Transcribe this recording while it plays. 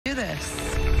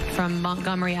from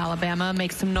Montgomery, Alabama.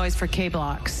 Make some noise for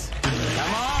KBlocks. Come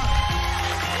on.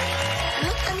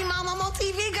 Look at me, Mom. I'm on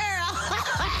TV, girl.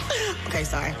 Okay,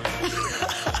 sorry.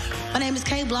 My name is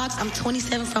KBlocks. I'm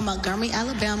 27 from Montgomery,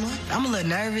 Alabama. I'm a little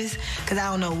nervous because I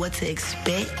don't know what to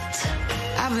expect.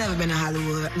 I've never been to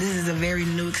Hollywood. This is a very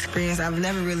new experience. I've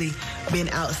never really been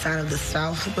outside of the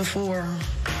South before.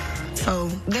 So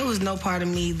there was no part of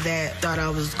me that thought I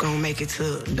was going to make it to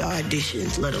the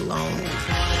auditions, let alone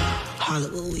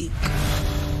Hollywood week.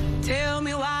 Tell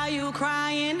me why you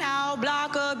crying, I'll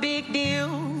block a big deal.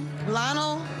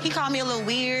 Lionel, he called me a little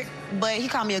weird, but he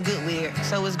called me a good weird,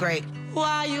 so it was great.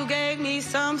 Why you gave me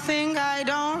something I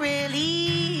don't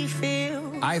really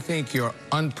feel. I think your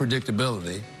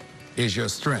unpredictability is your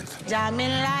strength.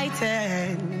 Diamond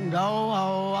lighted,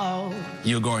 oh.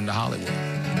 You're going to Hollywood.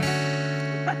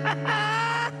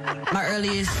 My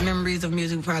earliest memories of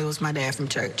music probably was my dad from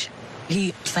church.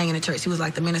 He sang in the church. He was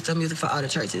like the minister of music for all the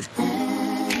churches.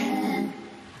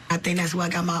 I think that's where I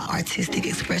got my artistic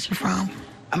expression from.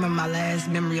 I remember my last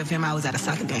memory of him, I was at a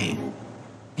soccer game.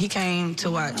 He came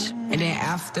to watch, and then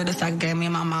after the soccer game, me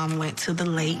and my mom went to the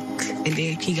lake, and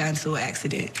then he got into an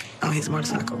accident on his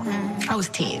motorcycle. I was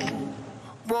 10.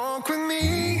 Walk with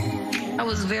me. I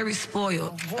was very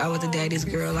spoiled. I was a daddy's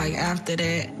girl. Like, after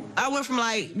that, I went from,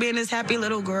 like, being this happy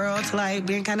little girl to, like,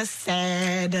 being kind of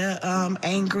sad,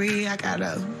 angry. I kind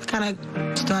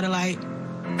of started, like,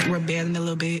 rebelling a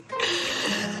little bit.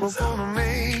 We're gonna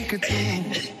make it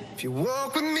if you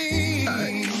walk with me.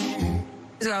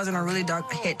 I was in a really dark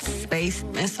headspace,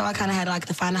 and so I kind of had like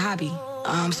to find a hobby.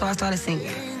 So I started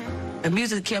singing. The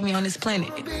music kept me on this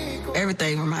planet.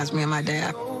 Everything reminds me of my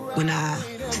dad when I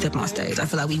step on stage. I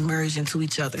feel like we merged into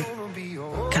each other.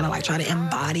 Kind of like try to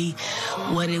embody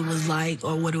what it was like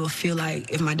or what it would feel like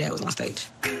if my dad was on stage.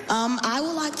 I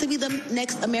would like to be the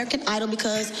next American Idol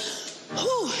because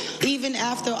even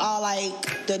after all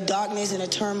like the darkness and the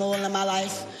turmoil in my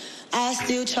life, I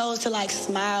still chose to like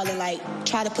smile and like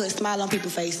try to put a smile on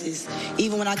people's faces,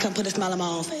 even when I couldn't put a smile on my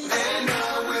own face. And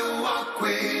I will walk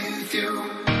with you.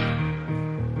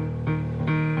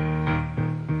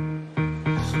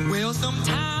 Well,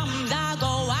 sometimes I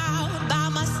go out by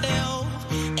myself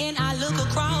and I look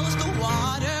across the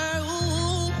water,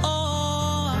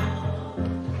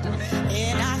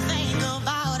 and I think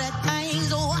about the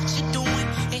things of what you're doing.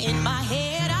 In my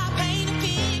head, I paint a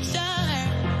picture.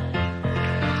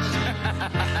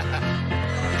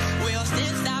 Well,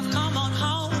 since I've come on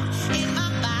home, and my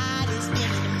body's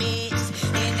been in a mix,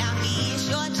 and I miss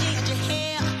your ginger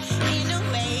hair and the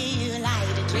way you like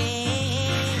to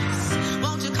dress.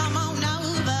 Won't you come on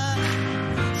over?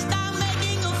 Stop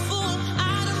making a fool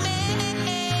out of me.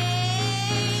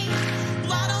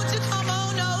 Why don't you come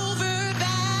on over,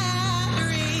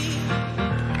 Valerie?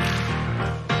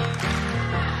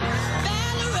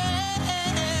 Valerie,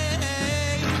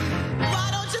 why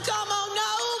don't you come on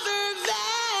over,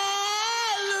 Valerie?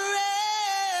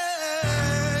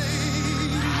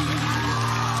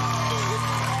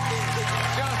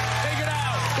 Just take it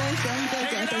out. Thank you.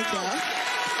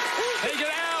 Take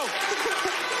it out.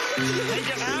 Take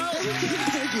it out.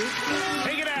 Thank you.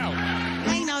 Take it out. I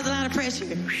ain't know it's a lot of pressure.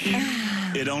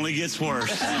 It only gets worse.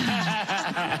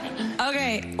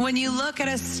 Okay, when you look at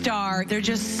a star, they're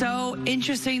just so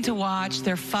interesting to watch.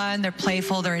 They're fun, they're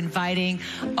playful, they're inviting.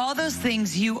 All those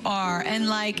things you are. And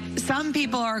like, some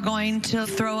people are going to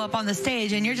throw up on the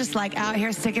stage and you're just like out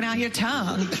here sticking out your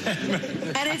tongue.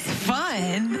 And it's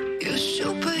fun. You're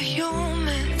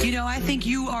superhuman. You know, I think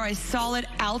you are a solid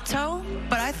alto,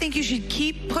 but I think you should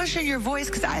keep pushing your voice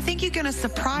because I think you're going to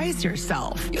surprise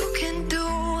yourself. You can do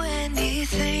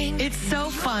anything. It's so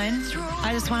fun.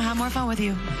 I just want to have more fun with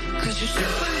you. 'Cause you're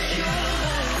superhuman.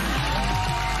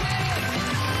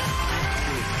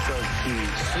 So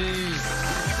cute. She's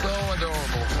so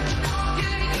adorable.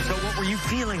 So what were you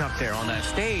feeling up there on that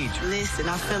stage? Listen,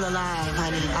 I feel alive,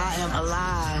 honey. I am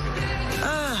alive.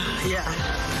 Yeah.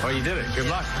 Oh, you did it. Good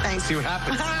luck. Thanks. See what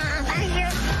happens. Thank you.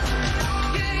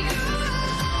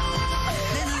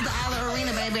 This is the Isla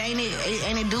Arena, baby.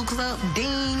 Ain't it Dukes up?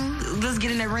 Ding. Let's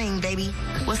get in the ring, baby.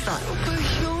 What's up?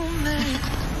 Superhuman.